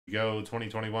Go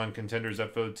 2021 Contenders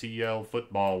FOTL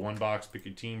Football. One box, pick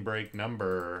your team break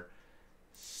number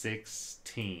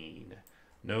 16.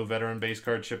 No veteran base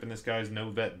card shipping this, guys. No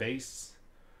vet base.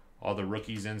 All the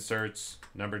rookies, inserts,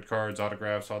 numbered cards,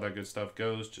 autographs, all that good stuff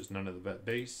goes. Just none of the vet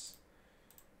base.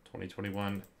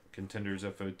 2021 Contenders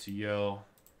FOTL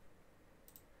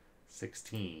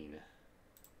 16.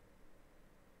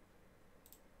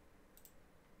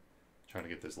 Trying to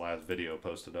get this last video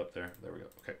posted up there. There we go.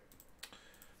 Okay.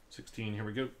 16, here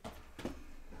we go.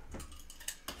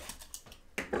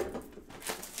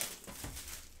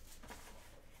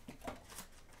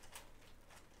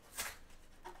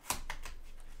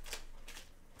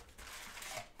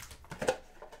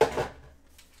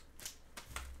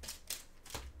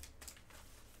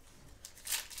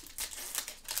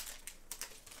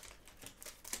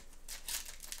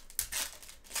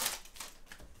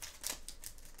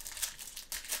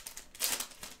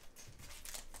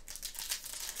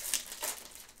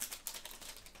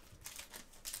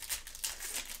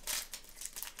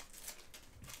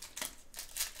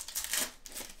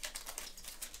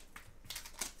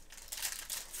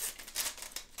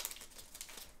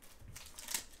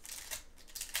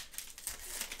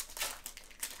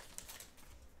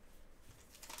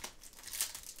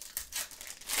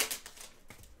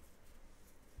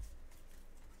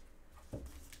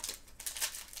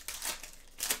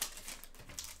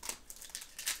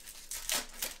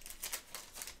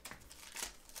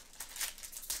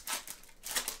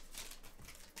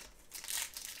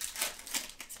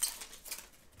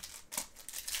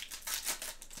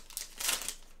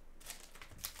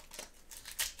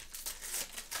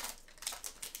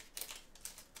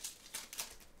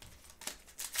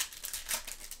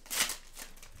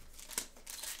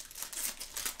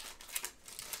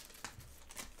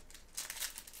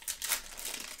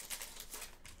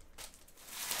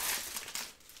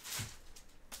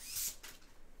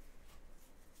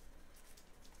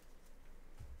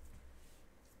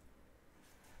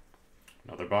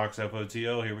 Another box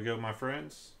FOTL. Here we go, my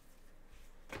friends.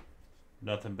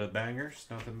 Nothing but bangers.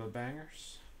 Nothing but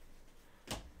bangers.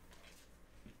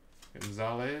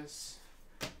 Gonzalez.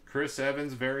 Chris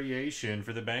Evans variation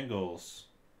for the Bengals.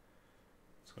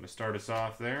 It's going to start us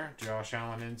off there. Josh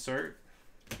Allen insert.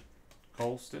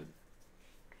 Colston.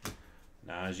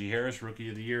 Najee Harris, Rookie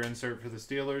of the Year insert for the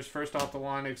Steelers. First off the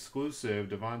line exclusive.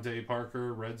 Devontae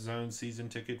Parker, Red Zone season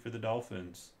ticket for the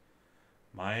Dolphins.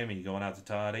 Miami going out to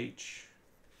Todd H.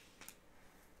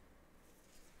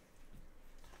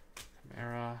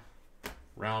 Camara.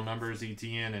 Round numbers,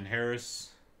 ETN and Harris.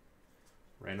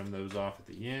 Random those off at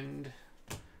the end.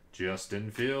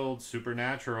 Justin Fields,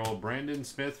 Supernatural. Brandon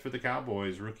Smith for the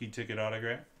Cowboys. Rookie ticket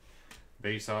autograph.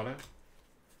 Base auto.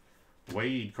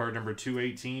 Wade, card number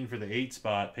 218 for the 8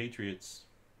 spot. Patriots.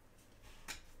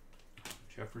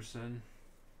 Jefferson.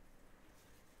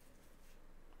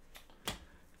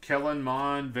 Kellen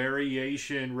Mond,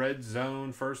 variation, red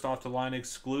zone, first off the line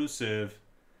exclusive.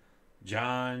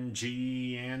 John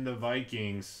G. and the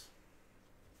Vikings.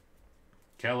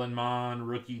 Kellen Mond,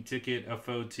 rookie ticket,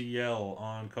 FOTL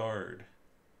on card.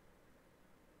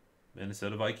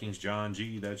 Minnesota Vikings, John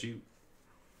G. That's you.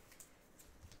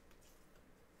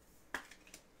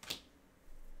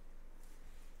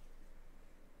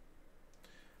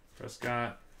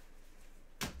 Prescott.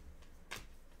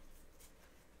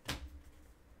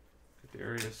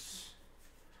 Darius.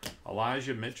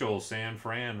 Elijah Mitchell, San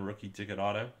Fran, rookie ticket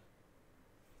auto.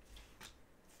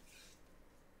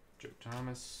 Joe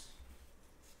Thomas.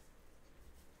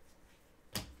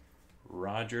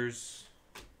 Rogers.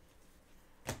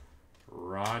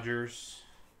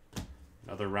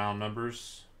 Another round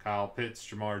numbers. Kyle Pitts,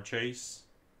 Jamar Chase.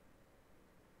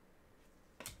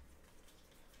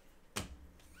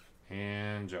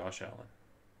 And Josh Allen.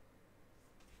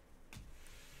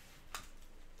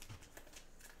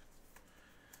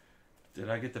 Did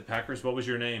I get the Packers? What was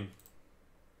your name?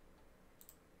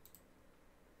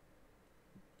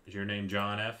 Is your name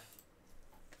John F?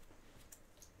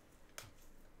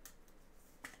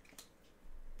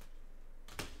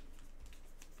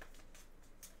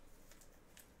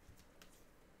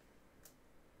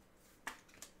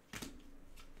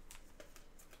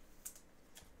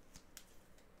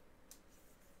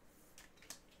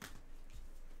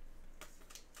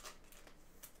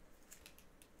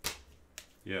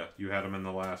 Yeah, you had him in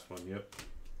the last one, yep.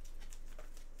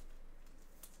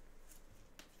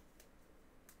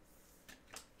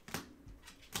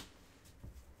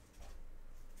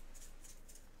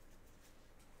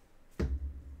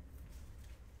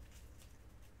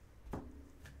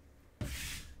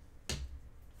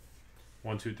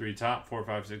 One, two, three top, 4,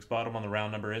 5, 6 bottom on the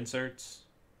round number inserts.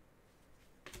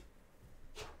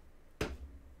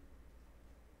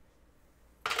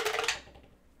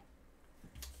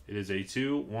 It is a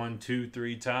 2, 1, 2,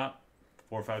 3 top,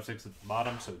 4, 5, 6 at the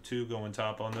bottom, so 2 going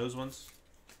top on those ones.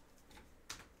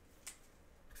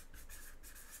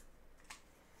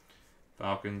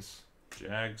 Falcons,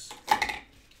 Jags.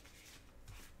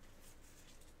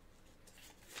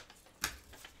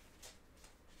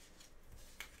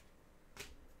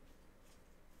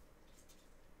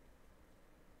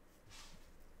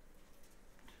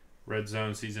 Red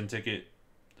Zone season ticket,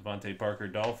 Devontae Parker,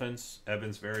 Dolphins.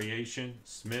 Evans variation,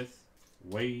 Smith,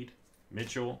 Wade,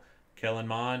 Mitchell, Kellen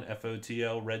Mond,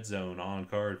 FOTL, Red Zone on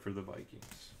card for the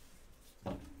Vikings.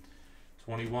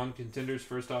 21 Contenders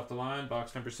first off the line,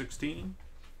 box number 16.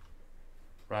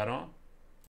 Right on.